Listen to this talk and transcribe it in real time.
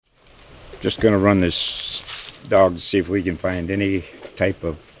Just going to run this dog to see if we can find any type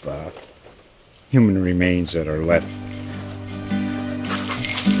of human remains that are left.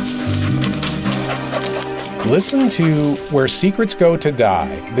 Listen to Where Secrets Go to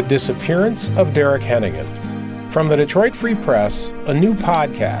Die, The Disappearance of Derek Hennigan. From the Detroit Free Press, a new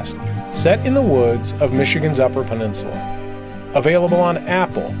podcast set in the woods of Michigan's Upper Peninsula. Available on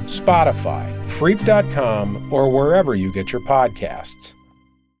Apple, Spotify, Freep.com, or wherever you get your podcasts.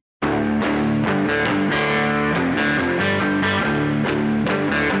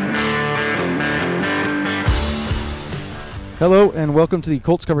 Hello and welcome to the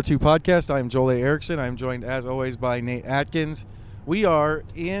Colts Cover-2 podcast. I am Joel A. Erickson. I am joined as always by Nate Atkins. We are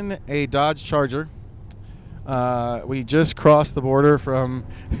in a Dodge Charger. We just crossed the border from...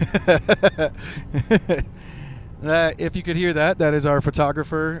 if you could hear that, that is our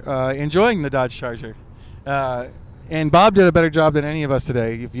photographer enjoying the Dodge Charger. And Bob did a better job than any of us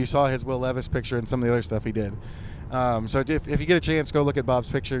today. If you saw his Will Levis picture and some of the other stuff he did. So if you get a chance, go look at Bob's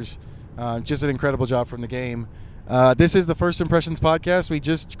pictures. Just an incredible job from the game. This is the First Impressions podcast. We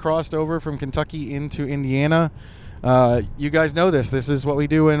just crossed over from Kentucky into Indiana. You guys know this. This is what we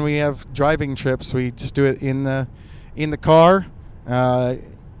do when we have driving trips. We just do it in the car. The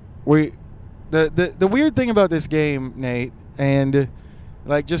weird thing about this game, Nate, and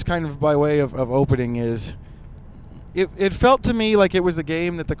like just kind of by way of opening is it felt to me like it was a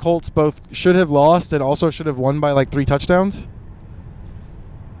game that the Colts both should have lost and also should have won by like 3 touchdowns.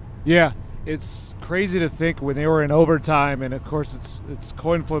 Yeah. It's crazy to think when they were in overtime, and of course it's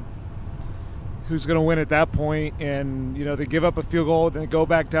coin flip who's going to win at that point, and you know they give up a field goal, then they go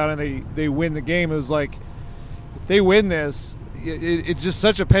back down and they win the game. It was like if they win this, it's just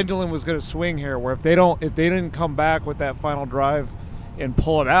such a pendulum was going to swing here. Where if they didn't come back with that final drive and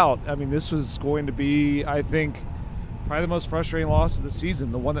pull it out, I mean this was going to be, I think, probably the most frustrating loss of the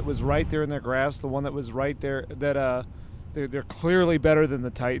season. The one that was right there in their grasp, the one that was right there that They're clearly better than the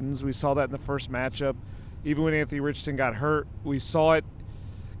Titans. We saw that in the first matchup. Even when Anthony Richardson got hurt, we saw it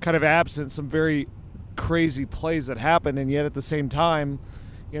kind of absent, some very crazy plays that happened, and yet at the same time,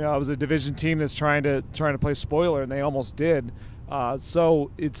 you know, it was a division team that's trying to play spoiler, and they almost did.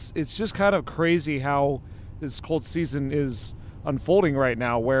 So it's just kind of crazy how this Colts season is unfolding right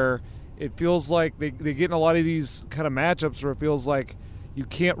now, where it feels like they get in a lot of these kind of matchups where it feels like you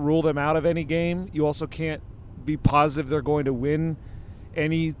can't rule them out of any game. You also can't be positive they're going to win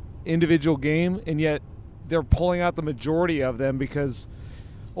any individual game, and yet they're pulling out the majority of them because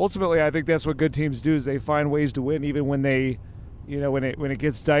ultimately I think that's what good teams do is they find ways to win even when they, you know, when it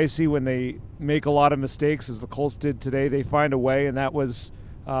gets dicey, when they make a lot of mistakes as the Colts did today. They find a way, and that was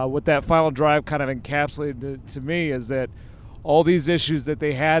what that final drive kind of encapsulated to me, is that all these issues that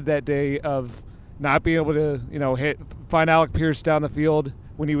they had that day of not being able to, you know, find Alec Pierce down the field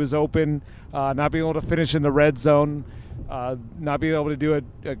when he was open, not being able to finish in the red zone, not being able to do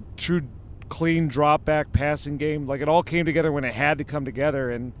a true clean drop back passing game. Like, it all came together when it had to come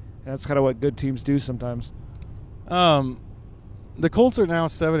together, and that's kind of what good teams do sometimes. The Colts are now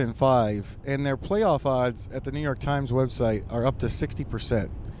 7-5, and their playoff odds at the New York Times website are up to 60%.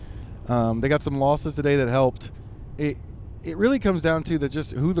 They got some losses today that helped. It really comes down to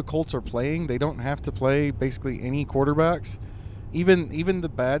just who the Colts are playing. They don't have to play basically any quarterbacks. Even the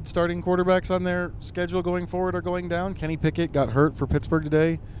bad starting quarterbacks on their schedule going forward are going down. Kenny Pickett got hurt for Pittsburgh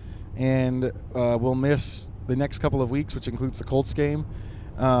today and will miss the next couple of weeks, which includes the Colts game.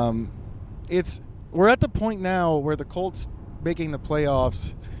 We're at the point now where the Colts making the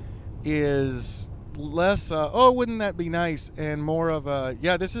playoffs is less, wouldn't that be nice, and more of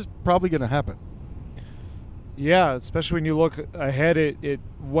yeah, this is probably going to happen. Yeah, especially when you look ahead at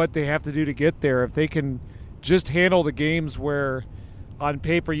what they have to do to get there. If they can just handle the games where on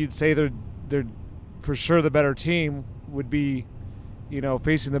paper you'd say they're for sure the better team, would be, you know,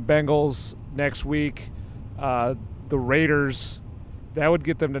 facing the Bengals next week, the Raiders, that would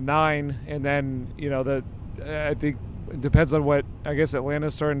get them to 9, and then, you know, I think it depends on what, I guess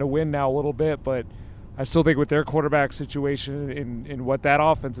Atlanta's starting to win now a little bit, but I still think with their quarterback situation and what that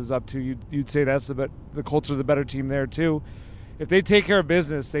offense is up to, you'd say that's the Colts are the better team there too. If they take care of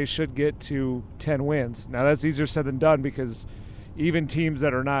business, they should get to 10 wins. Now, that's easier said than done because even teams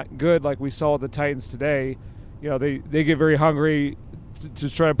that are not good, like we saw with the Titans today, you know, they get very hungry to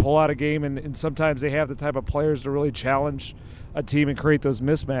try to pull out a game, and sometimes they have the type of players to really challenge a team and create those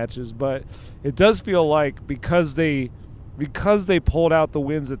mismatches. But it does feel like because they pulled out the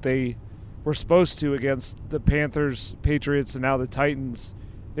wins that they were supposed to against the Panthers, Patriots, and now the Titans,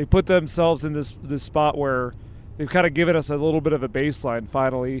 they put themselves in this spot where they've kind of given us a little bit of a baseline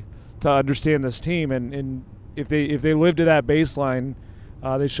finally to understand this team, and if they live to that baseline,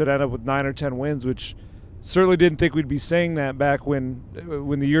 they should end up with 9 or 10 wins, which certainly didn't think we'd be saying that back when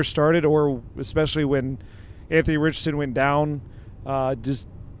the year started, or especially when Anthony Richardson went down. So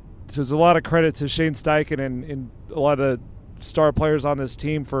there's a lot of credit to Shane Steichen and a lot of the star players on this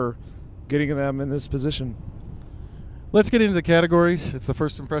team for getting them in this position. Let's get into the categories. It's the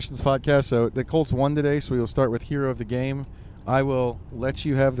First Impressions podcast. So the Colts won today, so we will start with Hero of the Game. I will let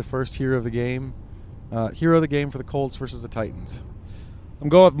you have the first Hero of the Game. Hero of the Game for the Colts versus the Titans. I'm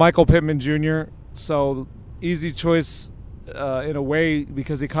going with Michael Pittman Jr. So easy choice in a way,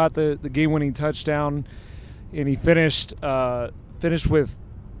 because he caught the game-winning touchdown, and he finished with,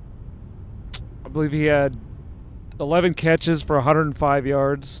 I believe he had 11 catches for 105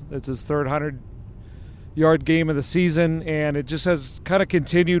 yards. It's his third 100-yard game of the season, and it just has kind of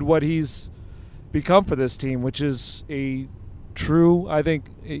continued what he's become for this team, which is a true, I think,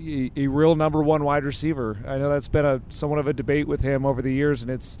 a real number one wide receiver. I know that's been somewhat of a debate with him over the years, and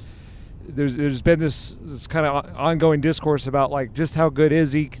there's been this kind of ongoing discourse about, like, just how good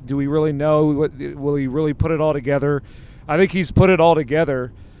is he? Do we really know? Will he really put it all together? I think he's put it all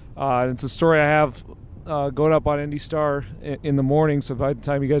together. And it's a story I have going up on IndyStar in the morning, so by the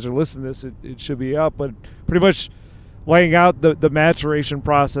time you guys are listening to this, it should be up. But pretty much laying out the maturation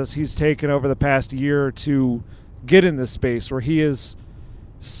process he's taken over the past year to get in this space where he is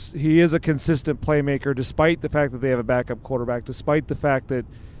a consistent playmaker, despite the fact that they have a backup quarterback, despite the fact that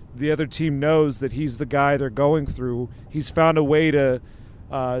the other team knows that he's the guy they're going through. He's found a way to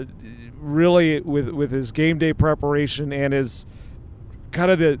really, with his game day preparation and his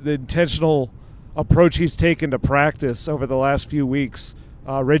kind of the intentional approach he's taken to practice over the last few weeks.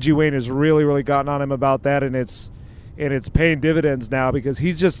 Reggie Wayne has really, really gotten on him about that, and it's paying dividends now, because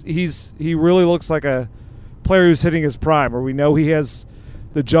he really looks like a player who's hitting his prime, where we know he has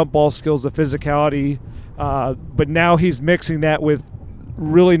the jump ball skills, the physicality, but now he's mixing that with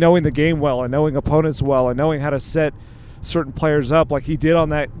really knowing the game well and knowing opponents well and knowing how to set certain players up, like he did on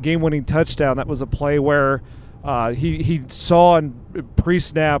that game-winning touchdown. That was a play where he saw in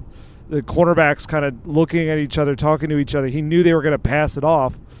pre-snap the cornerbacks kind of looking at each other, talking to each other. He knew they were going to pass it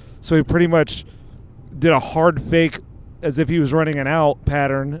off, so he pretty much did a hard fake as if he was running an out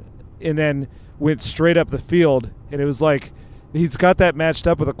pattern, and then went straight up the field. And it was like he's got that matched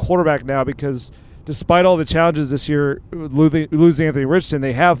up with a quarterback now, because despite all the challenges this year, losing Anthony Richardson,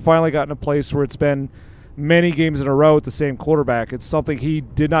 they have finally gotten a place where it's been many games in a row with the same quarterback. It's something he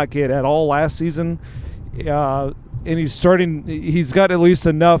did not get at all last season. And he's got at least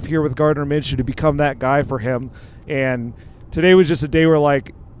enough here with Gardner Minshew to become that guy for him. And today was just a day where,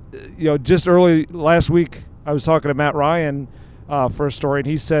 like, just early last week, I was talking to Matt Ryan for a story, and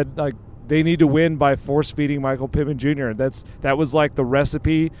he said, like, they need to win by force-feeding Michael Pittman Jr. That was like the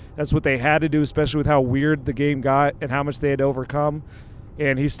recipe. That's what they had to do, especially with how weird the game got and how much they had to overcome.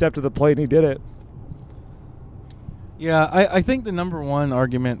 And he stepped to the plate and he did it. Yeah, I think the number one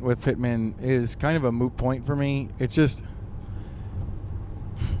argument with Pittman is kind of a moot point for me. It's just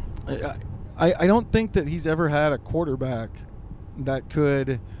I don't think that he's ever had a quarterback that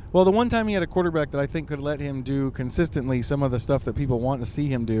could – well, the one time he had a quarterback that I think could let him do consistently some of the stuff that people want to see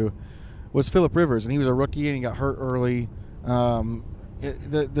him do was Phillip Rivers, and he was a rookie and he got hurt early.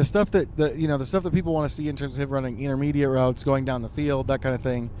 The stuff that the stuff that people want to see in terms of him running intermediate routes, going down the field, that kind of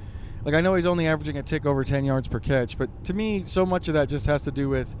thing. Like, I know he's only averaging a tick over 10 yards per catch, but to me, so much of that just has to do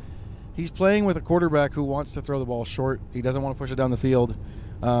with he's playing with a quarterback who wants to throw the ball short. He doesn't want to push it down the field.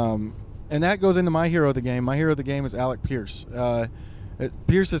 And that goes into my hero of the game. My hero of the game is Alec Pierce.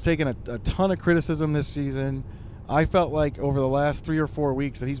 Pierce has taken a ton of criticism this season. I felt like over the last 3 or 4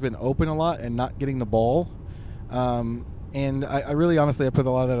 weeks that he's been open a lot and not getting the ball. And I really honestly, I put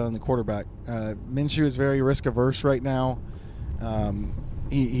a lot of that on the quarterback. Minshew is very risk averse right now.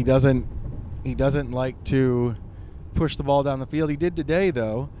 He doesn't like to push the ball down the field. He did today,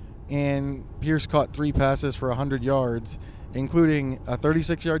 though, and Pierce caught 3 passes for 100 yards, including a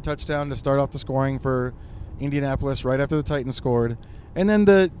 36-yard touchdown to start off the scoring for Indianapolis right after the Titans scored. And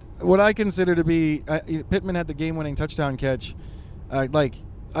then what I consider to be Pittman had the game-winning touchdown catch. I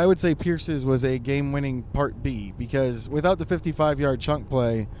would say Pierce's was a game-winning part B, because without the 55-yard chunk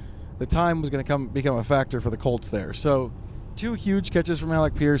play, the time was going to become a factor for the Colts there. So 2 huge catches from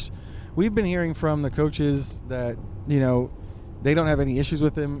Alec Pierce. We've been hearing from the coaches that, they don't have any issues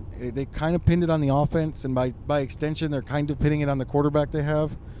with him. They kind of pinned it on the offense, and by extension, they're kind of pinning it on the quarterback they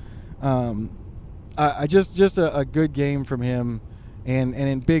have. I just a good game from him, and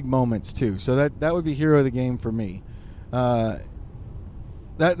in big moments too. So that would be hero of the game for me. That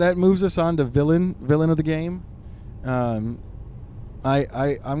moves us on to villain of the game. I'm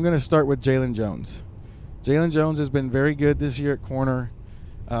going to start with Jalen Jones. Jalen Jones has been very good this year at corner.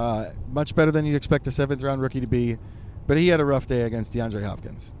 Much better than you'd expect a 7th-round rookie to be. But he had a rough day against DeAndre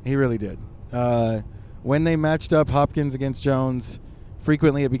Hopkins. He really did. When they matched up Hopkins against Jones,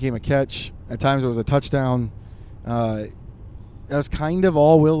 frequently it became a catch. At times it was a touchdown. That's kind of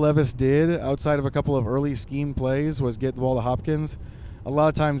all Will Levis did outside of a couple of early scheme plays was get the ball to Hopkins. A lot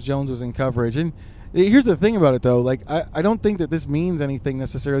of times Jones was in coverage. And here's the thing about it, though. Like, I don't think that this means anything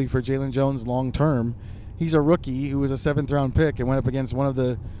necessarily for Jalen Jones long term. He's a rookie who was a 7th-round pick and went up against one of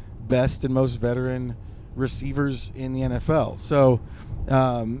the best and most veteran receivers in the NFL. So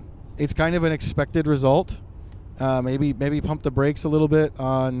it's kind of an expected result. Maybe pump the brakes a little bit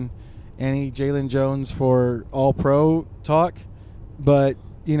on any Jalen Jones for All-Pro talk. But,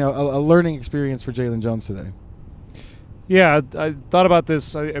 a learning experience for Jalen Jones today. Yeah, I thought about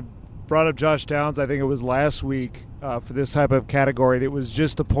this. I brought up Josh Downs, I think it was last week, for this type of category. And it was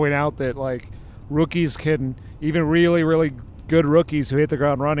just to point out that, like, rookies can, even really, really good rookies who hit the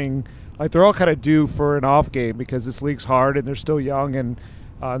ground running, like, they're all kind of due for an off game because this league's hard and they're still young. And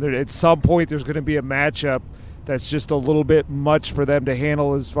at some point there's going to be a matchup that's just a little bit much for them to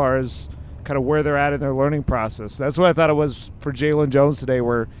handle as far as kind of where they're at in their learning process. That's what I thought it was for Jalen Jones today,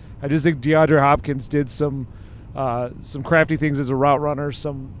 where I just think DeAndre Hopkins did some crafty things as a route runner,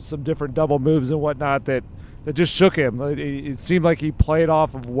 some different double moves and whatnot that just shook him. It seemed like he played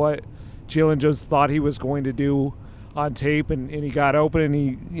off of what Jalen Jones thought he was going to do on tape, and he got open,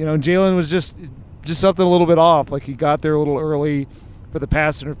 and Jalen was just something a little bit off. Like, he got there a little early for the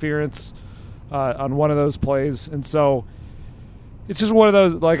pass interference on one of those plays, and so it's just one of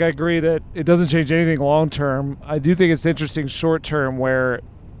those, like, I agree that it doesn't change anything long term. I do think it's interesting short term where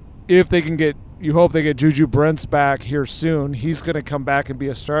if they can you hope they get Juju Brents back here soon. He's going to come back and be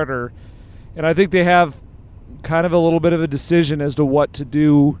a starter. And I think they have kind of a little bit of a decision as to what to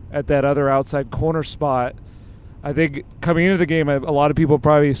do at that other outside corner spot. I think coming into the game, a lot of people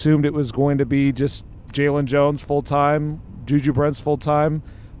probably assumed it was going to be just Jalen Jones full-time, Juju Brents full-time.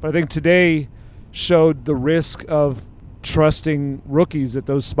 But I think today showed the risk of trusting rookies at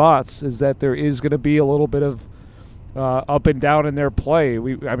those spots, is that there is going to be a little bit of up and down in their play.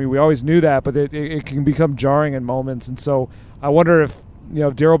 We always knew that, but it can become jarring in moments. And so I wonder if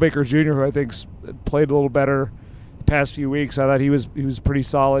Darrell Baker Jr., who I think's played a little better the past few weeks, I thought he was pretty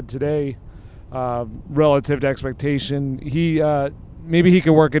solid today relative to expectation. Maybe he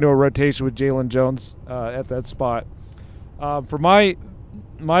can work into a rotation with Jalen Jones at that spot. For my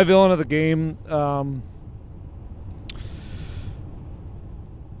villain of the game, gonna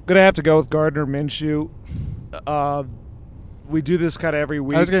have to go with Gardner Minshew. We do this kind of every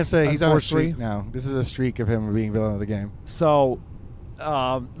week. I was going to say, he's on a streak now. This is a streak of him being villain of the game. So,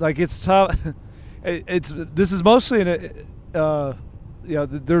 it's tough. This is mostly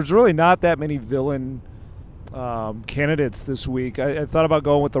there's really not that many villain candidates this week. I thought about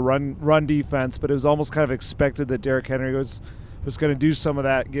going with the run defense, but it was almost kind of expected that Derrick Henry was going to do some of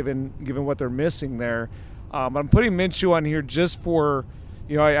that given what they're missing there. I'm putting Minshew on here just for,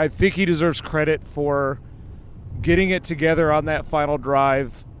 I think he deserves credit for getting it together on that final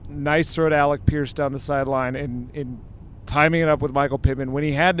drive. Nice throw to Alec Pierce down the sideline and timing it up with Michael Pittman. When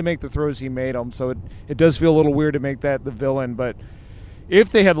he had to make the throws, he made them. So it does feel a little weird to make that the villain. But if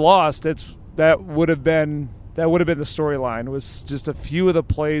they had lost, that would have been the storyline. It was just a few of the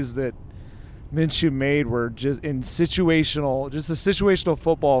plays that Minshew made were just in situational. Just the situational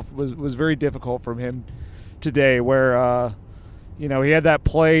football was very difficult from him today. Where he had that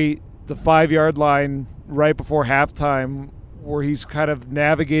play, the 5-yard line right before halftime, where he's kind of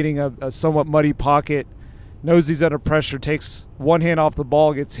navigating a somewhat muddy pocket, knows he's under pressure, takes one hand off the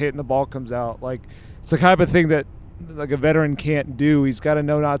ball, gets hit, and the ball comes out. Like, it's the type of thing that, like, a veteran can't do. He's got to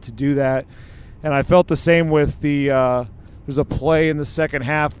know not to do that. And I felt the same with there's a play in the second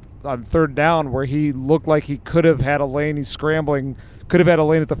half on 3rd down where he looked like he could have had a lane. He's scrambling, could have had a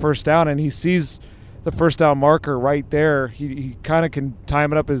lane at the first down, and he sees the first down marker right there. He kind of can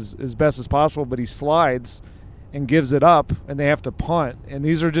time it up as best as possible, but he slides and gives it up, and they have to punt. And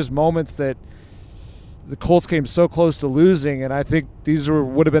these are just moments that the Colts came so close to losing, and I think these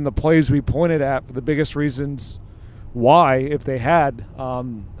would have been the plays we pointed at for the biggest reasons why, if they had.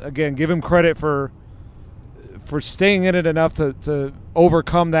 Again, give him credit for staying in it enough to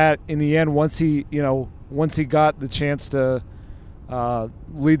overcome that in the end once he got the chance to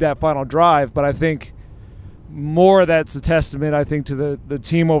lead that final drive. But I think more that's a testament, I think, to the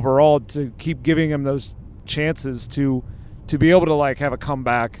team overall to keep giving him those chances to be able to, like, have a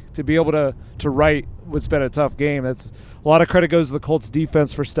comeback, to be able to right what's been a tough game. That's a lot of credit goes to the Colts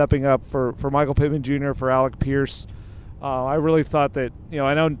defense for stepping up, for Michael Pittman Jr., for Alec Pierce. I really thought that,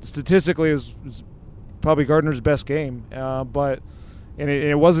 I know statistically it was probably Gardner's best game, but and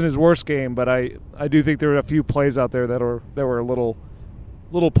it wasn't his worst game, but I do think there were a few plays out there that were a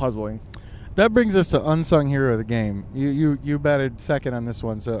little puzzling. That brings us to unsung hero of the game. You batted second on this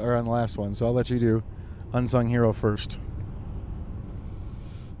one, or on the last one, so I'll let you do unsung hero first.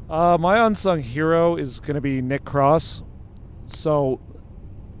 My unsung hero is going to be Nick Cross. So,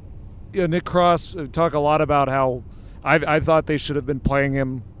 Nick Cross, talk a lot about how I thought they should have been playing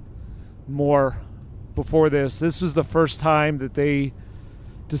him more before this. This was the first time that they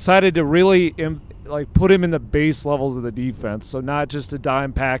decided to really put him in the base levels of the defense. So not just a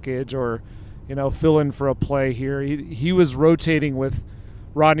dime package or, fill in for a play here. He was rotating with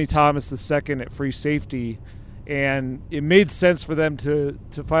Rodney Thomas II at free safety, and it made sense for them to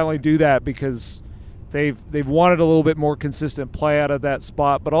finally do that because they've wanted a little bit more consistent play out of that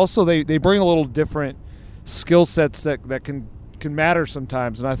spot, but also they bring a little different skill sets that can matter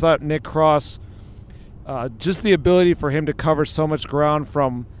sometimes. And I thought Nick Cross, just the ability for him to cover so much ground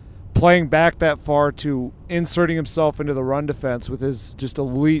from playing back that far to inserting himself into the run defense with his just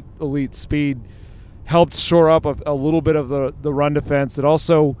elite speed helped shore up a little bit of the run defense. It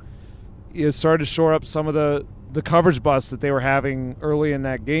also started to shore up some of the coverage busts that they were having early in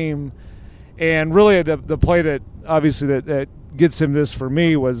that game. And really the play that obviously that gets him this for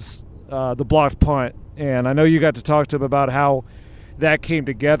me was the blocked punt. And I know you got to talk to him about how that came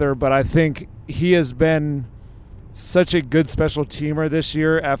together, but I think he has been such a good special teamer this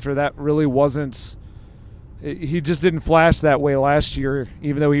year after that really wasn't – he just didn't flash that way last year,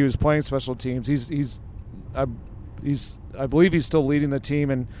 even though he was playing special teams. I believe he's still leading the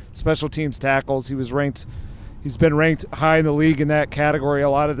team in special teams tackles. He's been ranked high in the league in that category a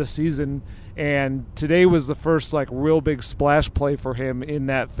lot of the season, and today was the first real big splash play for him in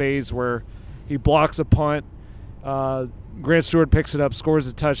that phase where he blocks a punt. Grant Stewart picks it up, scores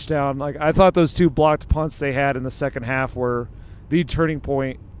a touchdown. I thought those two blocked punts they had in the second half were the turning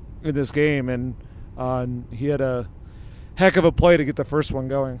point in this game, and he had a heck of a play to get the first one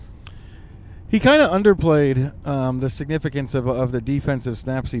going. He kind of underplayed the significance of the defensive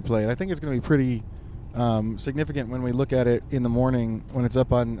snaps he played. I think it's going to be pretty significant when we look at it in the morning when it's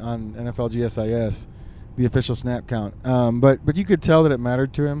up on NFL GSIS, the official snap count. But you could tell that it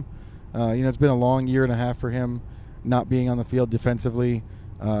mattered to him. It's been a long year and a half for him not being on the field defensively.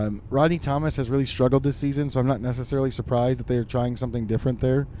 Rodney Thomas has really struggled this season, so I'm not necessarily surprised that they're trying something different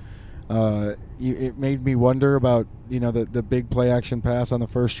there. It made me wonder about the big play action pass on the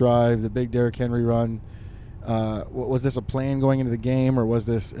first drive, the big Derrick Henry run. Was this a plan going into the game, or was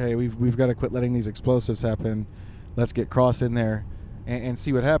this, hey, we've got to quit letting these explosives happen, let's get Cross in there and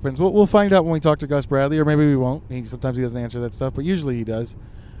see what happens? We'll find out when we talk to Gus Bradley, or maybe we won't. Sometimes he doesn't answer that stuff, but usually he does.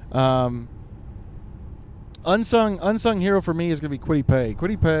 Unsung hero for me is going to be Kwity Paye.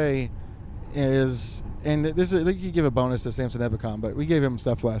 Kwity Paye is, and this is, you could give a bonus to Samson Ebukam, but we gave him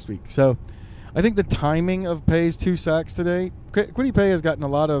stuff last week. So I think the timing of Paye's 2 sacks today, Kwity Paye has gotten a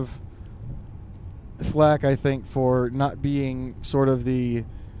lot of flack, I think, for not being sort of the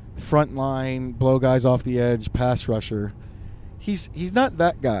front line, blow guys off the edge, pass rusher. He's not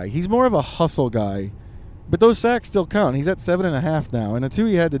that guy. He's more of a hustle guy. But those sacks still count. He's at 7.5 now. And the 2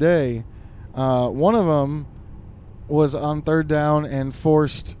 he had today, one of them was on third down and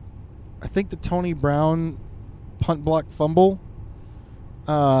forced, I think, the Tony Brown punt block fumble.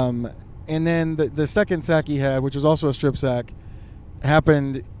 And then the second sack he had, which was also a strip sack,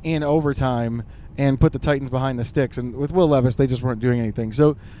 happened in overtime and put the Titans behind the sticks. And with Will Levis, they just weren't doing anything.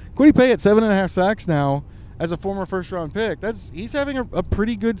 So Kwity Paye at 7.5 sacks now as a former first-round pick. He's having a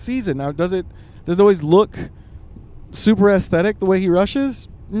pretty good season. Now, does it always look super aesthetic the way he rushes?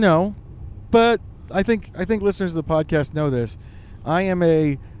 No. But I think listeners of the podcast know this. I'll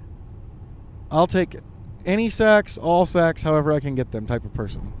take any sacks, all sacks, however I can get them type of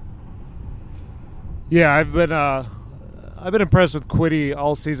person. Yeah, I've been impressed with Kwity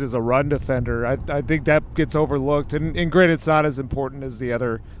all season as a run defender. I think that gets overlooked, and granted, it's not as important as the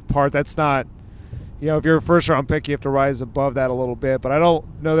other part. That's not, if you're a first-round pick, you have to rise above that a little bit. But I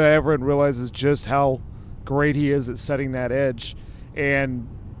don't know that everyone realizes just how great he is at setting that edge, and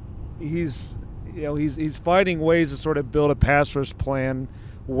he's finding ways to sort of build a pass rush plan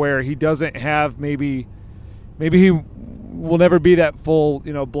where he doesn't have maybe he will never be that full,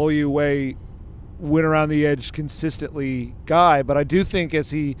 blow you away, win around the edge consistently guy. But I do think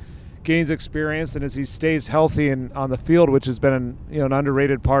as he gains experience and as he stays healthy and on the field, which has been an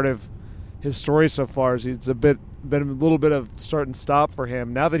underrated part of his story so far, is it's been a little bit of start and stop for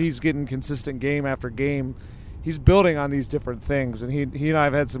him. Now that he's getting consistent game after game, he's building on these different things. And he and I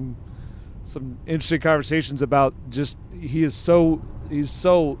have had some interesting conversations about just he's so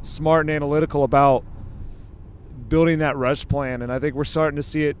smart and analytical about building that rush plan, and I think we're starting to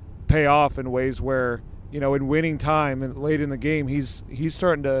see it pay off in ways where, in winning time and late in the game, he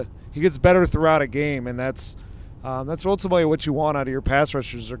gets better throughout a game, and that's ultimately what you want out of your pass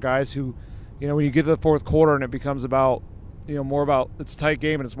rushers, are guys who, when you get to the fourth quarter and it becomes about, more about, it's a tight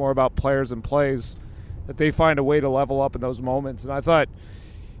game and it's more about players and plays, that they find a way to level up in those moments. And I thought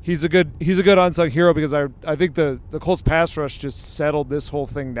he's a good unsung hero, because I think the Colts pass rush just settled this whole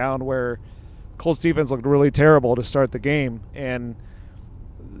thing down, where Colts defense looked really terrible to start the game, and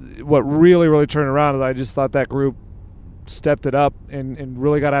what really, really turned around is I just thought that group stepped it up and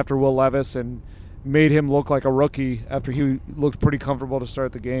really got after Will Levis and made him look like a rookie after he looked pretty comfortable to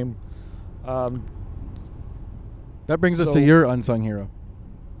start the game. That brings us to your unsung hero.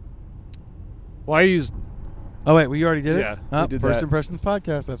 Well, I used... Oh, wait, you already did it? Yeah, we did First that. Impressions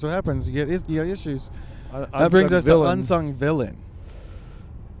podcast. That's what happens. You get issues. That Unsung brings us villain. to unsung villain.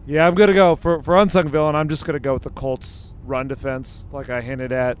 Yeah, I'm going to go for unsung villain. I'm just going to go with the Colts run defense, like I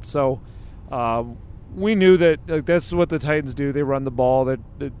hinted at. So we knew that that's what the Titans do. They run the ball. That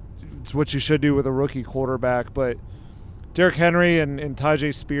it's what you should do with a rookie quarterback. But Derrick Henry and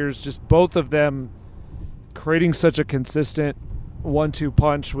Tajay Spears, just both of them creating such a consistent 1-2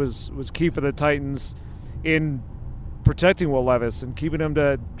 punch was key for the Titans in protecting Will Levis and keeping him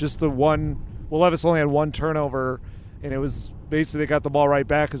to just the one. Will Levis only had one turnover, and it was basically they got the ball right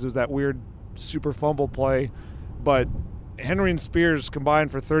back because it was that weird super fumble play. But Henry and Spears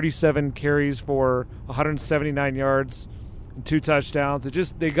combined for 37 carries for 179 yards and 2 touchdowns.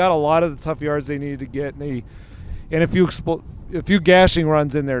 They got a lot of the tough yards they needed to get, and a few gashing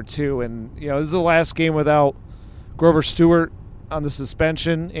runs in there too. And this is the last game without Grover Stewart on the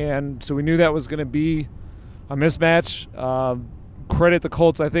suspension, and so we knew that was going to be a mismatch. Credit the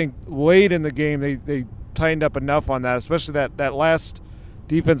Colts. I think late in the game they tightened up enough on that, especially that last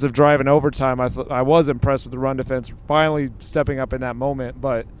defensive drive in overtime. I was impressed with the run defense finally stepping up in that moment.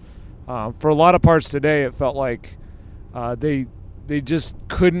 But for a lot of parts today, it felt like they just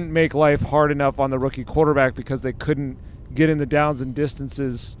couldn't make life hard enough on the rookie quarterback because they couldn't get in the downs and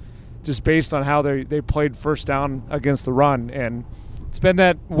distances just based on how they played first down against the run. And it's been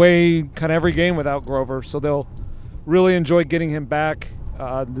that way kind of every game without Grover, so they'll really enjoy getting him back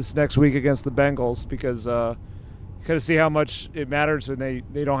this next week against the Bengals, because you kind of see how much it matters when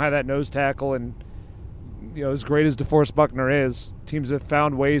they don't have that nose tackle. And as great as DeForest Buckner is, teams have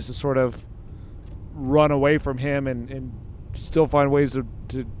found ways to sort of run away from him and still find ways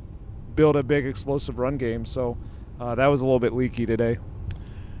to build a big explosive run game. So that was a little bit leaky today.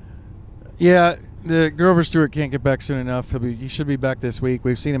 Yeah, the Grover Stewart can't get back soon enough. He should be back this week.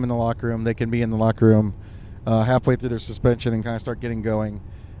 We've seen him in the locker room. They can be in the locker room halfway through their suspension and kind of start getting going.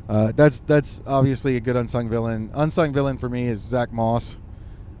 That's obviously a good unsung villain. Unsung villain for me is Zach Moss.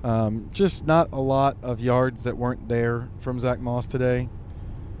 Just not a lot of yards that weren't there from Zach Moss today.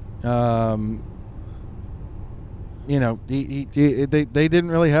 They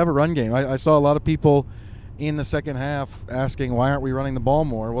didn't really have a run game. I saw a lot of people in the second half asking, why aren't we running the ball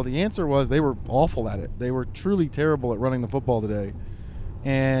more? Well, the answer was they were awful at it. They were truly terrible at running the football today.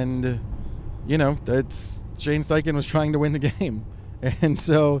 And, that's Shane Steichen was trying to win the game. And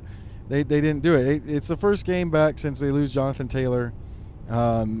so they didn't do it. It's the first game back since they lose Jonathan Taylor.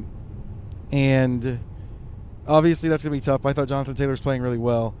 And obviously that's going to be tough. I thought Jonathan Taylor was playing really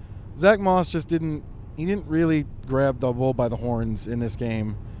well. Zach Moss just didn't really grab the bull by the horns in this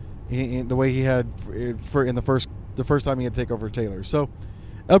game the way he had in the first time he had to take over Taylor. So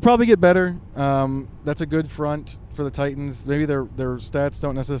it'll probably get better. That's a good front for the Titans. Maybe their stats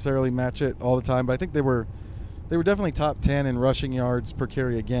don't necessarily match it all the time, but I think they were definitely top 10 in rushing yards per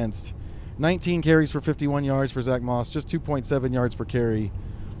carry against. 19 carries for 51 yards for Zach Moss, just 2.7 yards per carry.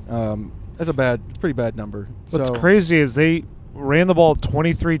 That's a pretty bad number. What's crazy is they ran the ball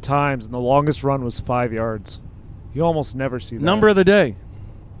 23 times, and the longest run was 5 yards. You almost never see that. Number of the day.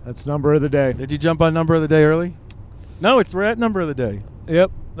 That's number of the day. Did you jump on number of the day early? No, we're at number of the day.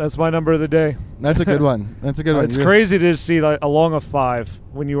 Yep, that's my number of the day. That's a good one. That's a good one. It's crazy to see a long of 5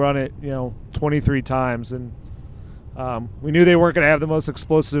 when you run it, 23 times. And we knew they weren't going to have the most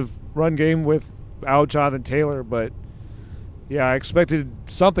explosive run game without Jonathan Taylor, but yeah, I expected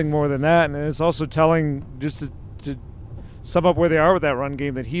something more than that. And it's also telling, just to sum up where they are with that run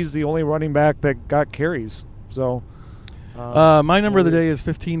game, that he's the only running back that got carries. So my number of the day is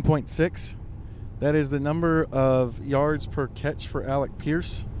 15.6. That is the number of yards per catch for Alec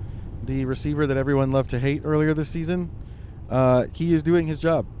Pierce, the receiver that everyone loved to hate earlier this season. He is doing his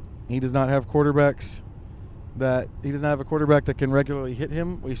job. He does not have a quarterback that can regularly hit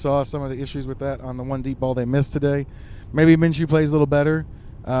him. We saw some of the issues with that on the one deep ball they missed today. Maybe Minshew plays a little better,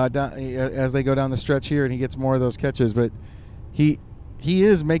 as they go down the stretch here, and he gets more of those catches. But he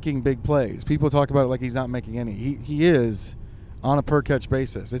is making big plays. People talk about it like he's not making any. He is on a per catch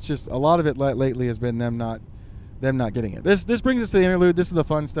basis. It's just a lot of it lately has been them not getting it. This brings us to the interlude. This is the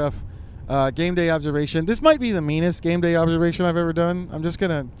fun stuff. Game day observation. This might be the meanest game day observation I've ever done. I'm just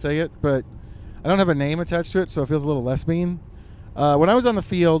gonna say it, but I don't have a name attached to it, so it feels a little less mean. When I was on the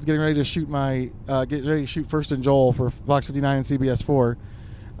field getting ready to shoot first and goal for Fox 59 and CBS 4,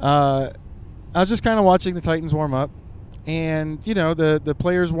 I was just kind of watching the Titans warm up, and the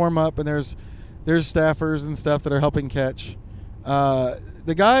players warm up, and there's staffers and stuff that are helping catch.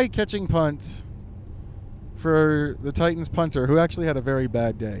 The guy catching punts for the Titans punter, who actually had a very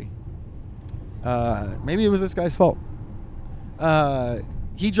bad day. Maybe it was this guy's fault.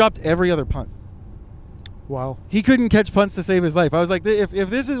 He dropped every other punt. Wow. He couldn't catch punts to save his life. I was like, if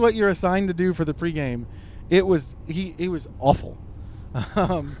this is what you're assigned to do for the pregame, it was awful.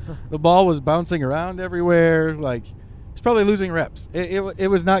 The ball was bouncing around everywhere. Like, he's probably losing reps. It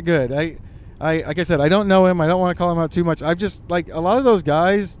was not good. Like I said, I don't know him. I don't want to call him out too much. I've just, like, a lot of those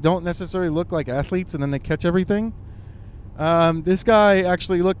guys don't necessarily look like athletes, and then they catch everything. This guy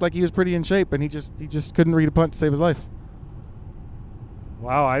actually looked like he was pretty in shape, and he just couldn't read a punt to save his life.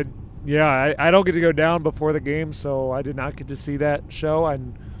 Wow. I don't get to go down before the game, so I did not get to see that show.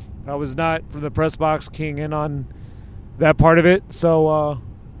 I was not from the press box keying in on that part of it. So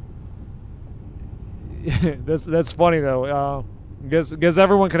that's funny though. Guess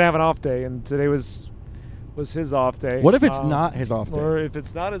everyone can have an off day, and today was his off day. What if it's not his off day? Or if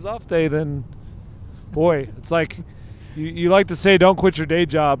it's not his off day, then boy, it's like you like to say don't quit your day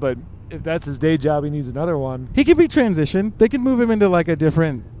job, but if that's his day job, he needs another one. He could be transitioned. They could move him into like a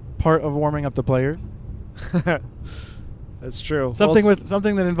different part of warming up the players. That's true.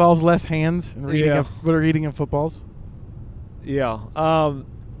 Something that involves less hands and reading of footballs. Yeah.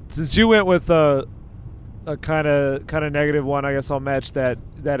 Since you went with a kind of negative one, I guess I'll match that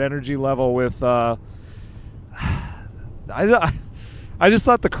energy level with. I just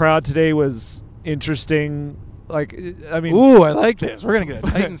thought the crowd today was interesting. Like, I mean, ooh, I like this. We're gonna get a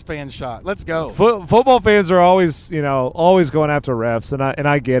Titans fan shot. Let's go. Football fans are always going after refs, and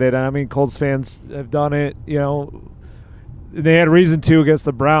I get it. And I mean, Colts fans have done it. They had reason to against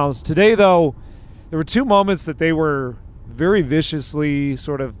the Browns. Today, though, there were two moments that they were very viciously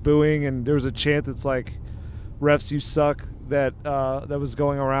sort of booing, and there was a chant that's like, "Refs, you suck," that was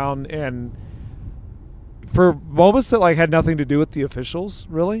going around, and for moments that like had nothing to do with the officials,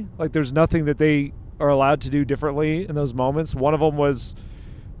 really. Like, there's nothing that they are allowed to do differently in those moments. One of them was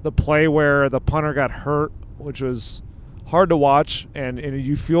the play where the punter got hurt, which was hard to watch, and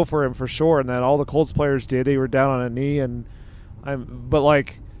you feel for him for sure. And then all the Colts players did. They were down on a knee, but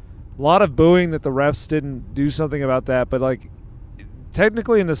like a lot of booing that the refs didn't do something about that. But like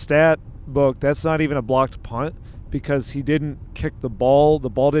technically in the stat book, that's not even a blocked punt because he didn't kick the ball.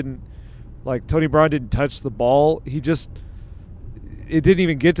 The ball didn't, like, Tony Brown didn't touch the ball. It didn't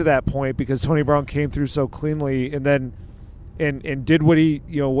even get to that point because Tony Brown came through so cleanly and then and did what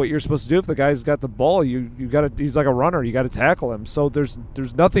what you're supposed to do. If the guy's got the ball, he's like a runner, you got to tackle him. So there's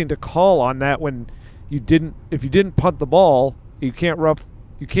nothing to call on that when if you didn't punt the ball, it can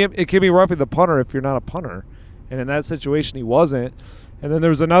be roughing the punter if you're not a punter. And in that situation he wasn't. And then there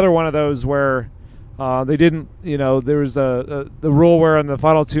was another one of those where they didn't, there was the rule where in the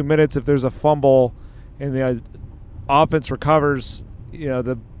final 2 minutes if there's a fumble and the offense recovers,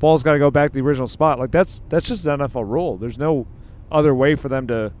 the ball's got to go back to the original spot. Like, that's just an NFL rule. There's no other way for them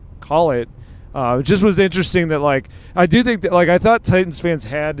to call it. It just was interesting that, like, I do think that, like, I thought Titans fans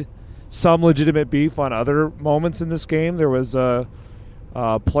had some legitimate beef on other moments in this game. There was a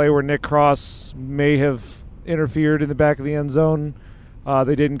play where Nick Cross may have interfered in the back of the end zone.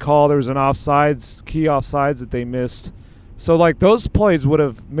 They didn't call. There was an key offsides that they missed. So, like, those plays would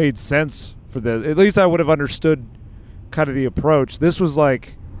have made sense for at least I would have understood kind of the approach. This was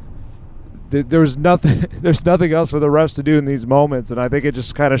like there's nothing else for the refs to do in these moments, and I think it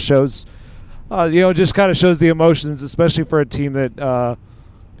just kind of shows the emotions, especially for a team that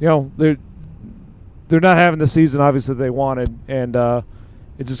they're not having the season obviously they wanted, and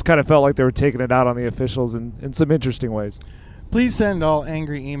it just kind of felt like they were taking it out on the officials in some interesting ways. Please send all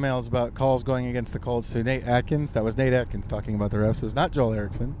angry emails about calls going against the Colts to Nate Atkins. That was Nate Atkins talking about the refs. It was not Joel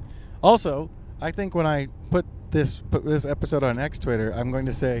Erickson. Also, I think when I put this episode on X Twitter, I'm going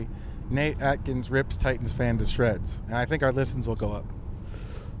to say Nate Atkins rips Titans fan to shreds, and I think our listens will go up.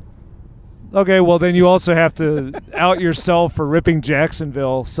 Okay, well then you also have to out yourself for ripping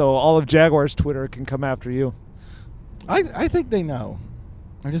Jacksonville, so all of Jaguars Twitter can come after you. I think they know.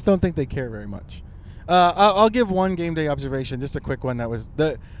 I just don't think they care very much. I'll give one game day observation, just a quick one. That was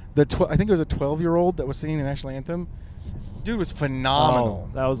I think it was a 12-year-old that was singing the national anthem. Dude was phenomenal.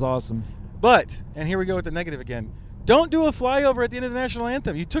 Oh, that was awesome. But, and here we go with the negative again. Don't do a flyover at the end of the national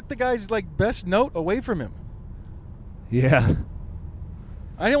anthem. You took the guy's best note away from him. Yeah.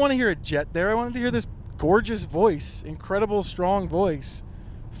 I didn't want to hear a jet there. I wanted to hear this gorgeous voice, incredible, strong voice,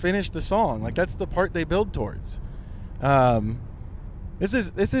 finish the song. That's the part they build towards. This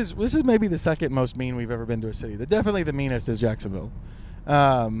is maybe the second most mean we've ever been to a city. Definitely the meanest is Jacksonville.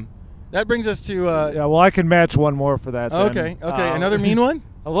 That brings us to yeah, well, I can match one more for that then. Okay. Another mean one?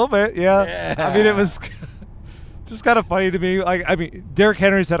 A little bit, yeah. I mean, it was just kind of funny to me. Derrick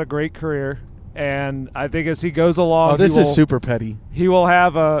Henry's had a great career, and I think as he goes along, this is super petty. He will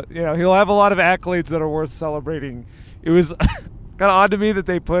have he'll have a lot of accolades that are worth celebrating. It was kind of odd to me that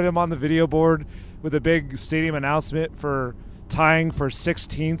they put him on the video board with a big stadium announcement for tying for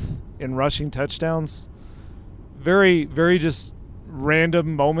 16th in rushing touchdowns. Very, very just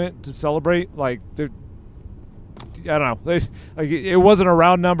random moment to celebrate. I don't know. It wasn't a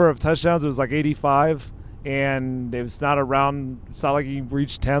round number of touchdowns. It was 85, and it was not a round. It's not like he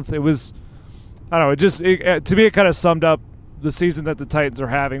reached 10th. It was, I don't know. To me, it kind of summed up the season that the Titans are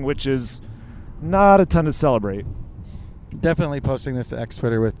having, which is not a ton to celebrate. Definitely posting this to X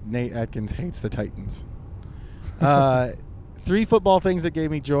Twitter with Nate Atkins hates the Titans. 3 football things that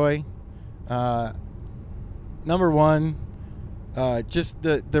gave me joy. Number one, just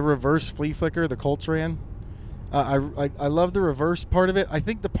the reverse flea flicker the Colts ran. I love the reverse part of it. I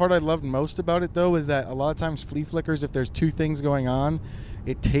think the part I loved most about it, though, is that a lot of times flea flickers, if there's 2 things going on,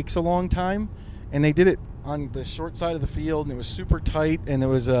 it takes a long time. And they did it on the short side of the field, and it was super tight, and there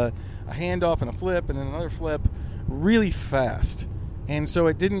was a handoff and a flip and then another flip really fast. And so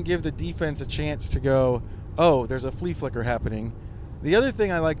it didn't give the defense a chance to go, oh, there's a flea flicker happening. The other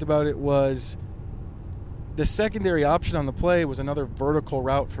thing I liked about it was the secondary option on the play was another vertical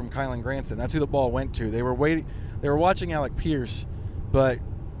route from Kylan Granson. That's who the ball went to. They were watching Alec Pierce, but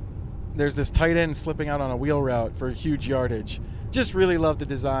there's this tight end slipping out on a wheel route for a huge yardage. Just really love the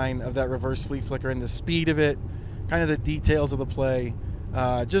design of that reverse flea flicker and the speed of it, kind of the details of the play.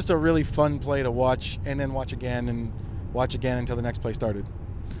 Just a really fun play to watch, and then watch again until the next play started.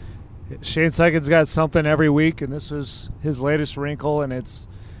 Shane Steichen's got something every week, and this was his latest wrinkle, and it's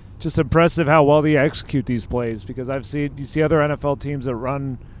just impressive how well they execute these plays, because you see other NFL teams that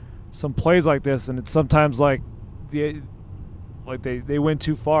run some plays like this, and it's sometimes they went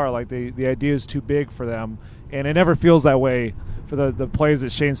too far, the idea is too big for them, and it never feels that way for the plays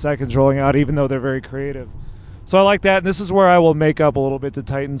that Shane Steichen's rolling out, even though they're very creative. So I like that, and this is where I will make up a little bit to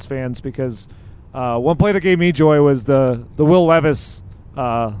Titans fans, because one play that gave me joy was the Will Levis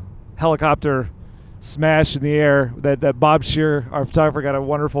helicopter smash in the air that Bob Shear, our photographer, got a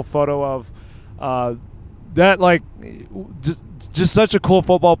wonderful photo of. Just such a cool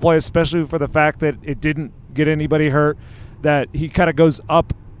football play, especially for the fact that it didn't get anybody hurt, that he kind of goes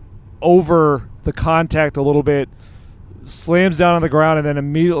up over the contact a little bit, slams down on the ground, and then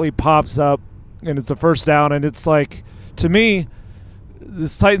immediately pops up, and it's a first down. And it's to me,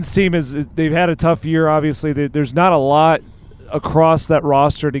 this Titans team they've had a tough year, obviously. There's not a lot across that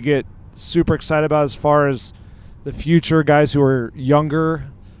roster to get super excited about as far as the future, guys who are younger.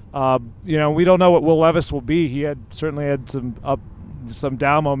 We don't know what Will Levis will be. He certainly had some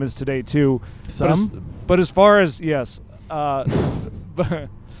down moments today too. But as far as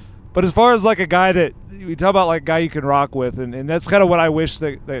but as far as a guy that we talk about, a guy you can rock with, and that's kind of what I wish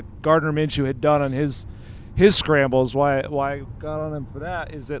that Gardner Minshew had done on his scrambles. Why I got on him for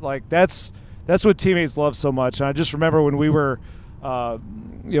that is that that's what teammates love so much. And I just remember when we were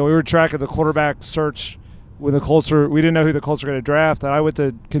we were tracking the quarterback search when the Colts we didn't know who the Colts were going to draft, and I went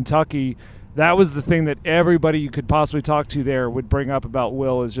to Kentucky. That was the thing that everybody you could possibly talk to there would bring up about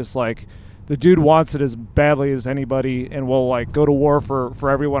Will, is just the dude wants it as badly as anybody and will go to war for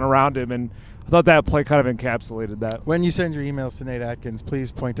everyone around him. And I thought that play kind of encapsulated that. When you send your emails to Nate Atkins,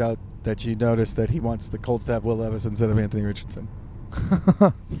 please point out that you noticed that he wants the Colts to have Will Levis instead of Anthony Richardson.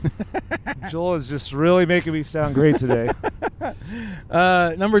 Joel is just really making me sound great today.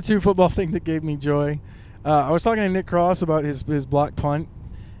 Number 2 football thing that gave me joy. I was talking to Nick Cross about his block punt,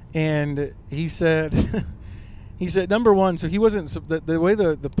 and he said number 1, so he wasn't the way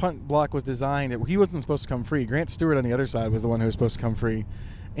the punt block was designed, he wasn't supposed to come free. Grant Stewart on the other side was the one who was supposed to come free,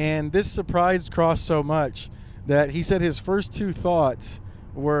 and this surprised Cross so much that he said his first 2 thoughts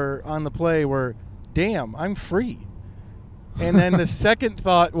were on the play were, "Damn, I'm free." And then the second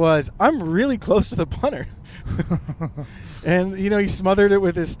thought was, I'm really close to the punter. And, he smothered it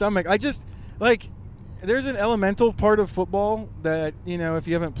with his stomach. I just, there's an elemental part of football that, if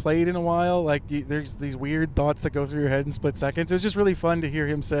you haven't played in a while, like there's these weird thoughts that go through your head in split seconds. It was just really fun to hear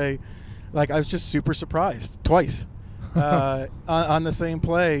him say, like, I was just super surprised twice on the same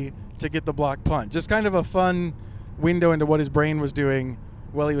play to get the block punt. Just kind of a fun window into what his brain was doing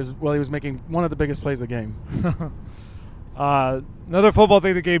while he was making one of the biggest plays of the game. Another football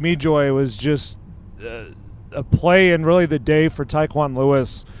thing that gave me joy was just a play and really the day for Tyquan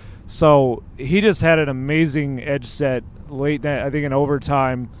Lewis. So he just had an amazing edge set late, I think in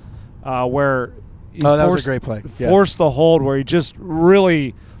overtime, where he that was a great play. Forced the hold where he just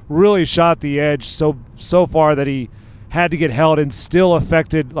really, really shot the edge so far that he had to get held and still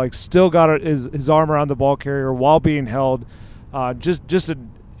affected, like still got his arm around the ball carrier while being held. Just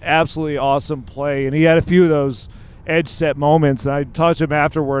an absolutely awesome play. And he had a few of those edge set moments. And I talked to him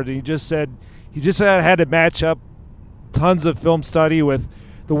afterward, and he just said he just had to match up tons of film study with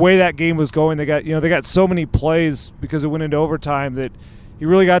the way that game was going. They got so many plays because it went into overtime that he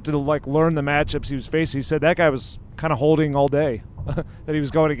really got to like learn the matchups he was facing. He said that guy was kind of holding all day that he was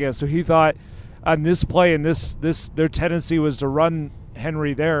going against. So he thought on this play and this their tendency was to run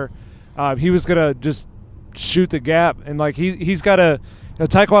Henry there. He was gonna just shoot the gap, and like he's got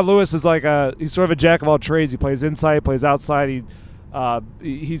Tyquan Lewis is like he's sort of a jack of all trades. He plays inside, he plays outside.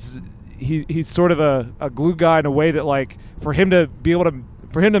 He's sort of a glue guy in a way that, like, for him to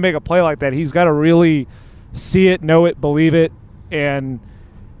make a play like that, he's got to really see it, know it, believe it, and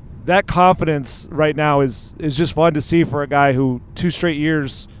that confidence right now is just fun to see for a guy who 2 straight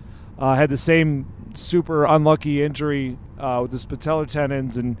years had the same super unlucky injury with his patellar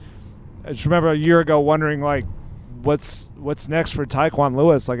tendons. And I just remember a year ago wondering, like, what's next for Tyquan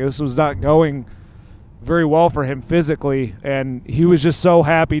Lewis? Like, this was not going very well for him physically, and he was just so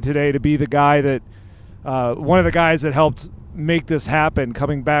happy today to be the guy that one of the guys that helped make this happen,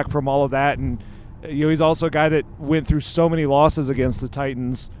 coming back from all of that. And he's also a guy that went through so many losses against the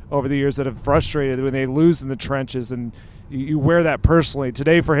Titans over the years that have frustrated when they lose in the trenches, and you wear that personally.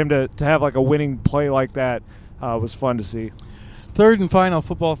 Today, for him to have like a winning play like that was fun to see. Third and final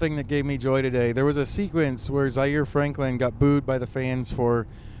football thing that gave me joy today, there was a sequence where Zaire Franklin got booed by the fans for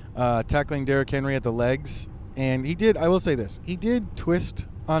tackling Derrick Henry at the legs, and I will say this, he did twist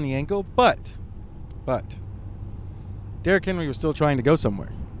on the ankle, but Derrick Henry was still trying to go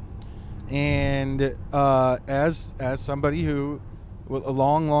somewhere. And as somebody who, a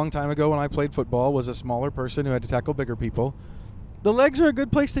long time ago when I played football, was a smaller person who had to tackle bigger people, the legs are a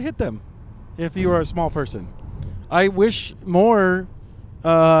good place to hit them if you are a small person. I wish more,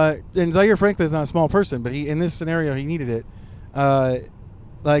 and Zaire Franklin is not a small person, but in this scenario, he needed it.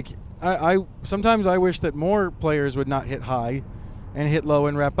 I sometimes I wish that more players would not hit high and hit low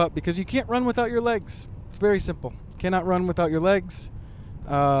and wrap up, because you can't run without your legs. It's very simple. You cannot run without your legs.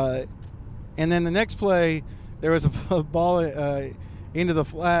 And then the next play, there was a ball into the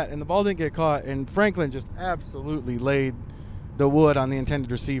flat, and the ball didn't get caught, and Franklin just absolutely laid the wood on the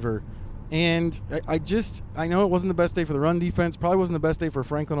intended receiver. And I know it wasn't the best day for the run defense, probably wasn't the best day for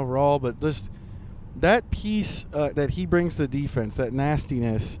Franklin overall, but just that piece that he brings to the defense, that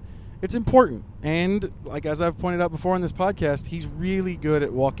nastiness, it's important. And like as I've pointed out before in this podcast, he's really good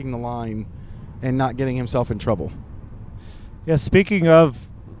at walking the line and not getting himself in trouble. Yeah, speaking of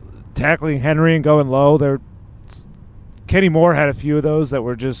tackling Henry and going low, Kenny Moore had a few of those that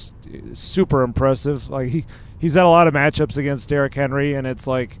were just super impressive. Like he's had a lot of matchups against Derrick Henry, and it's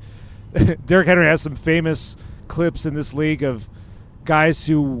like Derrick Henry has some famous clips in this league of guys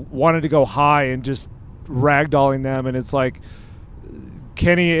who wanted to go high and just ragdolling them, and it's like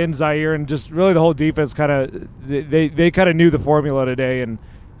Kenny and Zaire and just really the whole defense kind of they kind of knew the formula today, and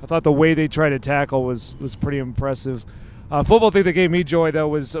I thought the way they tried to tackle was pretty impressive. Football thing that gave me joy, though,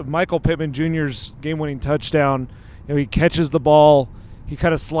 was Michael Pittman Jr.'s game-winning touchdown. He catches the ball, he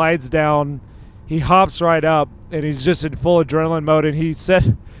kind of slides down, he hops right up, and he's just in full adrenaline mode, and he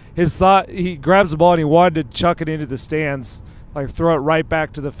said he grabs the ball and he wanted to chuck it into the stands, like throw it right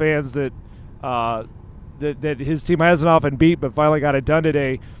back to the fans that his team hasn't often beat but finally got it done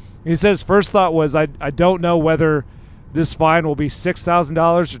today. He says first thought was, I don't know whether this fine will be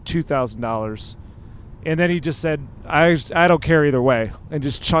 $6,000 or $2,000. And then he just said, I don't care either way, and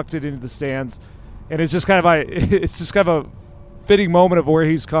just chucked it into the stands. And it's just kind of a fitting moment of where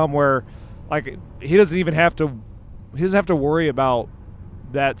he's come, where like he doesn't have to worry about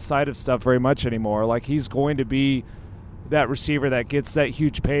that side of stuff very much anymore. Like he's going to be that receiver that gets that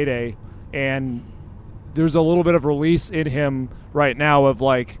huge payday, and there's a little bit of release in him right now of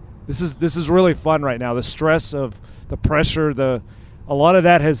like this is really fun right now. The stress of the pressure, a lot of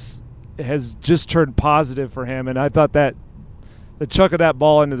that has just turned positive for him, and I thought that the chuck of that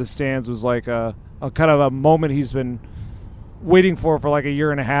ball into the stands was like kind of a moment he's been waiting for like a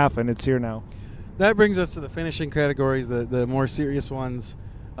year and a half, and it's here now. That brings us to the finishing categories, the more serious ones.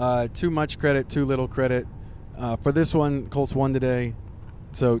 Too much credit, too little credit. For this one, Colts won today.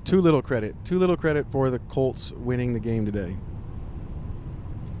 So too little credit. Too little credit for the Colts winning the game today.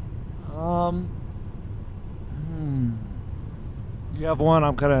 You have one?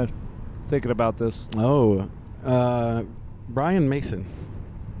 I'm kind of thinking about this. Oh, Brian Mason.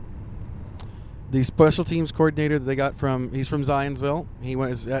 The special teams coordinator that they got he's from Zionsville. He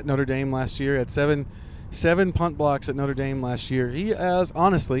was at Notre Dame last year, had seven punt blocks at Notre Dame last year. He has,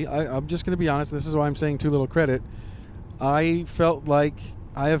 honestly, I'm just going to be honest, this is why I'm saying too little credit. I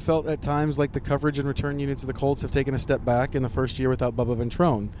have felt at times like the coverage and return units of the Colts have taken a step back in the first year without Bubba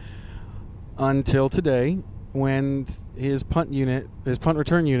Ventrone. Until today, when his punt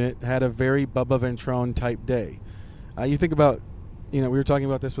return unit had a very Bubba Ventrone type day. You think about, we were talking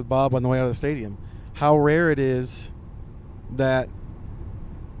about this with Bob on the way out of the stadium, how rare it is that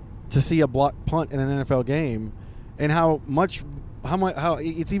to see a blocked punt in an NFL game, and how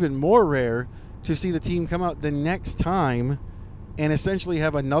it's even more rare to see the team come out the next time and essentially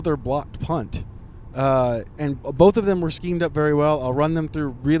have another blocked punt. And both of them were schemed up very well. I'll run them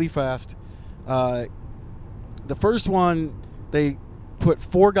through really fast. The first one, they put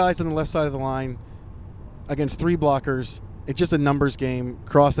 4 guys on the left side of the line against 3 blockers. It's just a numbers game.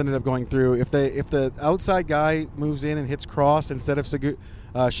 Cross ended up going through. If the outside guy moves in and hits Cross instead of Shagu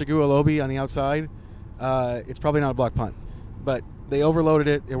Alobi on the outside, it's probably not a block punt. But they overloaded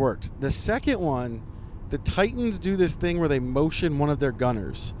it. It worked. The second one, the Titans do this thing where they motion one of their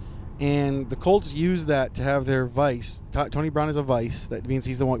gunners. And the Colts use that to have their vice. Tony Brown is a vice. That means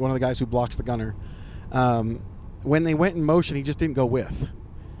he's one of the guys who blocks the gunner. When they went in motion, he just didn't go with.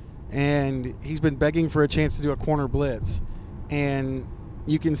 And he's been begging for a chance to do a corner blitz. And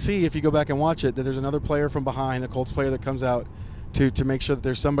you can see, if you go back and watch it, that there's another player from behind, the Colts player that comes out to make sure that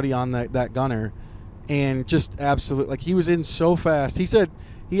there's somebody on that gunner. And just absolutely, he was in so fast. He said,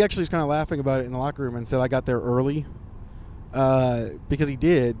 he actually was kind of laughing about it in the locker room and said, I got there early. Because he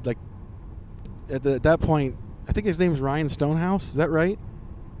did. At that point, I think his name is Ryan Stonehouse. Is that right?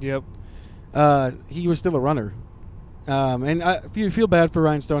 Yep. He was still a runner. And you feel bad for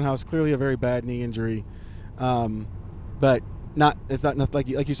Ryan Stonehouse. Clearly a very bad knee injury. But it's not like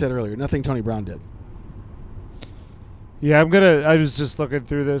you said earlier, nothing Tony Brown did. Yeah, I was just looking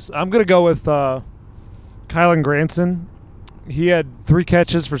through this. I'm going to go with Kylan Granson. He had 3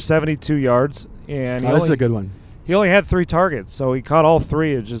 catches for 72 yards. And this is a good one. He only had 3 targets, so he caught all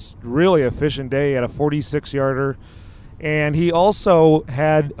 3. It's just really efficient day. He had a 46-yarder. And he also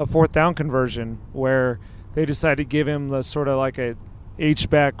had a 4th down conversion where they decided to give him the sort of like a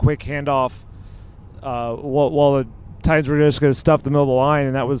H-back quick handoff while the Titans were just going to stuff the middle of the line.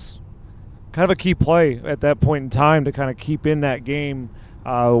 And that was kind of a key play at that point in time to kind of keep in that game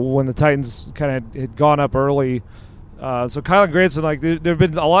when the Titans kind of had gone up early. So Kylan Granson, there have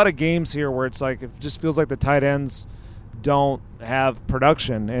been a lot of games here where it's it just feels like the tight ends don't have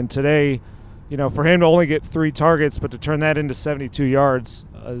production. And today, for him to only get 3 targets but to turn that into 72 yards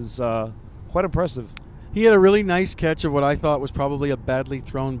is quite impressive. He had a really nice catch of what I thought was probably a badly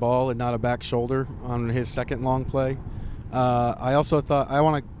thrown ball and not a back shoulder on his second long play. I also thought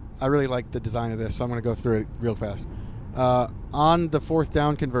I really like the design of this, so I'm going to go through it real fast. On the 4th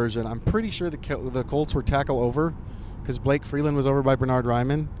down conversion, I'm pretty sure the Colts were tackle over because Blake Freeland was over by Bernard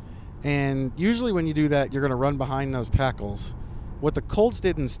Ryman. And usually when you do that, you're going to run behind those tackles. What the Colts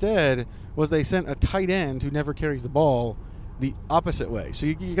did instead was they sent a tight end who never carries the ball the opposite way. So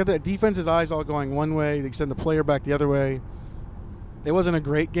you got that defense's eyes all going one way. They send the player back the other way. It wasn't a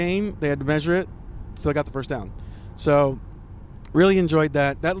great gain. They had to measure it. Still got the first down. So really enjoyed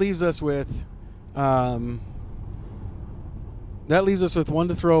that. That leaves us with one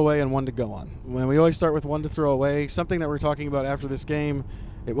to throw away and one to go on. When we always start with one to throw away, something that we're talking about after this game,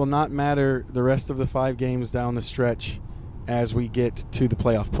 it will not matter the rest of the 5 games down the stretch as we get to the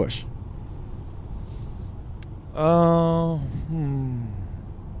playoff push. Well,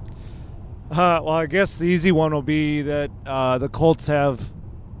 I guess the easy one will be that the Colts have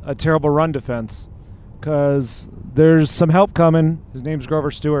a terrible run defense because there's some help coming. His name's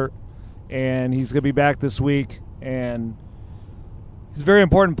Grover Stewart, and he's going to be back this week. And he's a very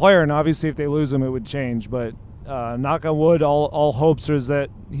important player, and obviously if they lose him, it would change. But knock on wood, all hopes is that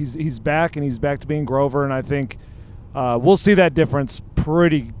he's back, and he's back to being Grover. And I think we'll see that difference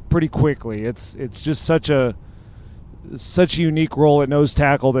pretty quickly. It's just such a unique role at nose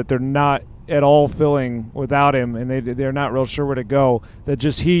tackle that they're not at all filling without him, and they're not real sure where to go. That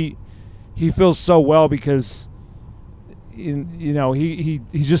just he feels so well because he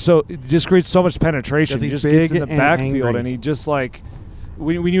just creates so much penetration. He just gets in the backfield, angry. and he just like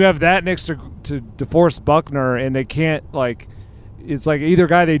when you have that next to DeForest Buckner, and they can't it's like either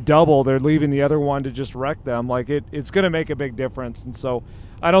guy they double, they're leaving the other one to just wreck them. Like it's going to make a big difference, and so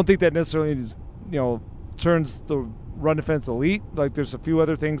I don't think that necessarily is, turns the run defense elite. Like there's a few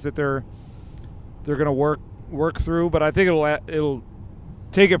other things that they're going to work through, but I think it'll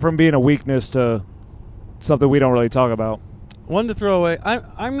take it from being a weakness to something we don't really talk about. One to throw away.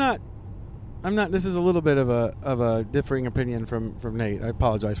 I'm not. This is a little bit of a differing opinion from Nate. I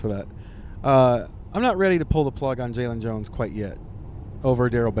apologize for that. I'm not ready to pull the plug on Jalen Jones quite yet over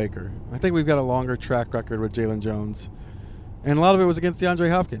Darrell Baker. I think we've got a longer track record with Jalen Jones, and a lot of it was against DeAndre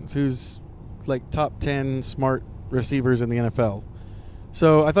Hopkins, who's like top 10 smart receivers in the NFL.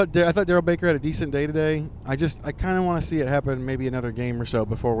 So I thought Darrell Baker had a decent day today. I kind of want to see it happen maybe another game or so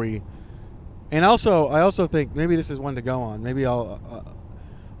before we. And I also think maybe this is one to go on. Maybe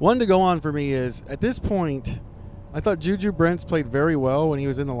one to go on for me is at this point, I thought Juju Brents played very well when he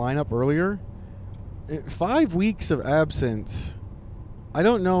was in the lineup earlier. 5 weeks of absence. I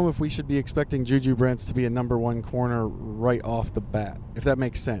don't know if we should be expecting Juju Brents to be a number one corner right off the bat, if that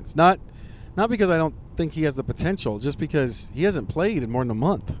makes sense. Not because I don't think he has the potential, just because he hasn't played in more than a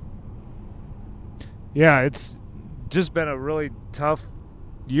month. Yeah, it's just been a really tough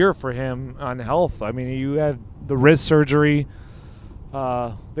year for him on health. I mean, you had the wrist surgery.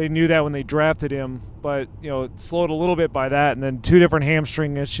 They knew that when they drafted him, but it slowed a little bit by that, and then 2 different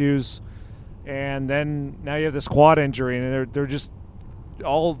hamstring issues, and then now you have this quad injury, and they're just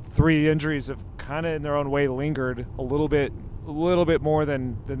all 3 injuries have kind of in their own way lingered a little bit more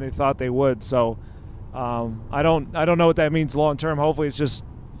than they thought they would. So I don't know what that means long term. Hopefully it's just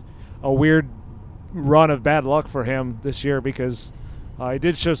a weird run of bad luck for him this year, because he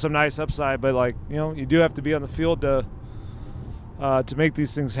did show some nice upside, but you do have to be on the field to make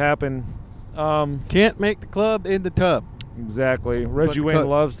these things happen. Can't make the club in the tub. Exactly. Reggie Wayne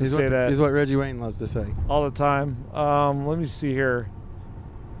loves to say that. Is what Reggie Wayne loves to say all the time. Let me see here.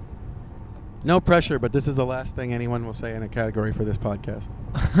 No pressure, but this is the last thing anyone will say in a category for this podcast.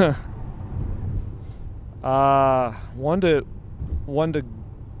 One to.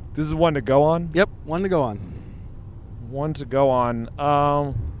 This is one to go on. Yep, one to go on. One to go on.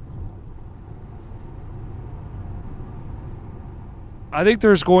 I think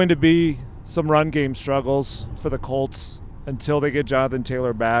there's going to be some run game struggles for the Colts until they get Jonathan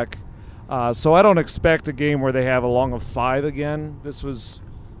Taylor back. So I don't expect a game where they have a long of 5 again. This was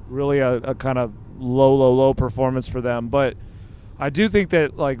really a kind of low performance for them. But I do think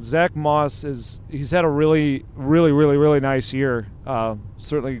that Zach Moss he's had a really nice year,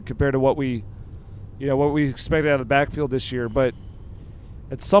 certainly compared to what we expected out of the backfield this year. But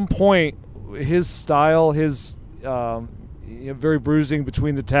at some point, his style, his very bruising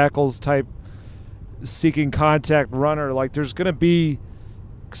between the tackles type, seeking contact runner, there's going to be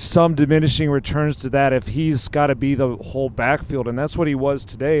some diminishing returns to that if he's got to be the whole backfield, and that's what he was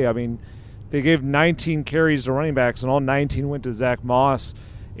today. I mean, they gave 19 carries to running backs, and all 19 went to Zach Moss.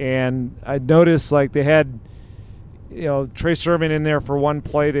 And I noticed they had Trey Sermon in there for one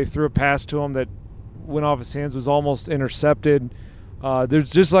play. They threw a pass to him that went off his hands, was almost intercepted.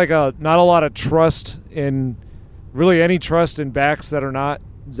 There's just not a lot of trust in really any trust in backs that are not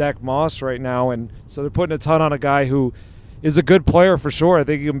Zach Moss right now, and so they're putting a ton on a guy who is a good player for sure. I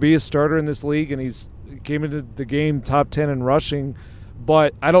think he can be a starter in this league, and he came into the game top 10 in rushing.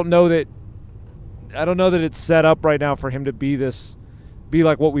 But I don't know that it's set up right now for him to be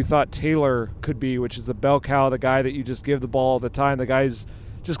like what we thought Taylor could be, which is the bell cow, the guy that you just give the ball all the time, the guy who's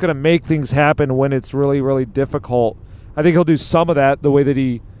just going to make things happen when it's really, really difficult. I think he'll do some of that the way that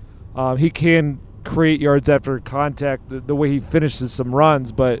he can create yards after contact, the way he finishes some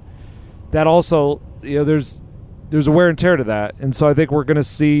runs, but that also, there's a wear and tear to that. And so I think we're going to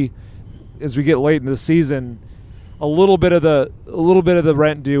see, as we get late in the season, a little bit of the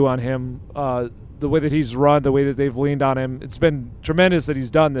rent due on him, the way that he's run, the way that they've leaned on him. It's been tremendous that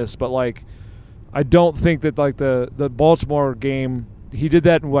he's done this, but I don't think that the Baltimore game, he did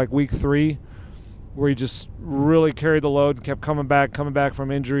that in week 3, where he just really carried the load and kept coming back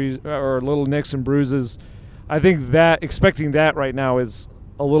from injuries or little nicks and bruises. I think that expecting that right now is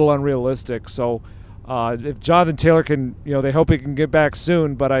a little unrealistic. So if Jonathan Taylor can, they hope he can get back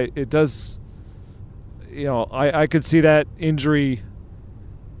soon, but I could see that injury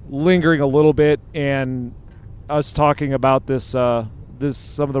lingering a little bit, and us talking about some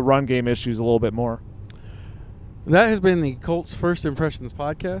of the run game issues a little bit more. That has been the Colts First Impressions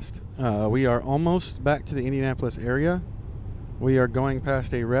podcast. We are almost back to the Indianapolis area. We are going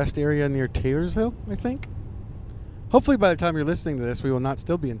past a rest area near Taylorsville, I think. Hopefully by the time you're listening to this, we will not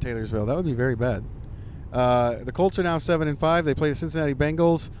still be in Taylorsville. That would be very bad. The Colts are now 7-5. They play the Cincinnati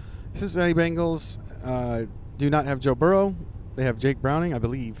Bengals. Cincinnati Bengals do not have Joe Burrow. They have Jake Browning, I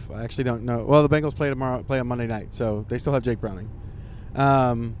believe. I actually don't know. Well, the Bengals play on Monday night, so they still have Jake Browning.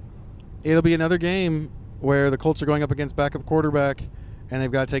 It'll be another game where the Colts are going up against backup quarterback, and they've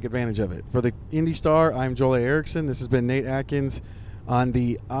got to take advantage of it. For the IndyStar, I'm Joel Erickson. This has been Nate Atkins on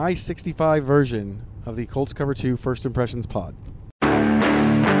the I-65 version of the Colts Cover-2 First Impressions Pod.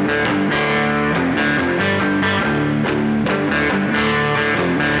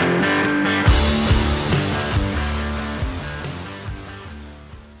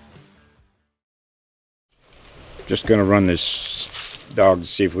 Just going to run this dog to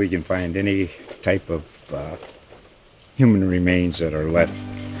see if we can find any type of human remains that are left.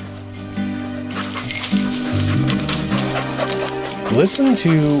 Listen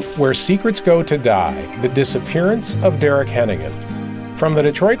to Where Secrets Go to Die, The Disappearance of Derek Hennigan. From the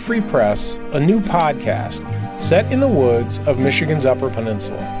Detroit Free Press, a new podcast set in the woods of Michigan's Upper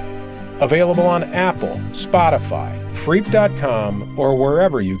Peninsula. Available on Apple, Spotify, Freep.com, or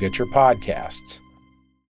wherever you get your podcasts.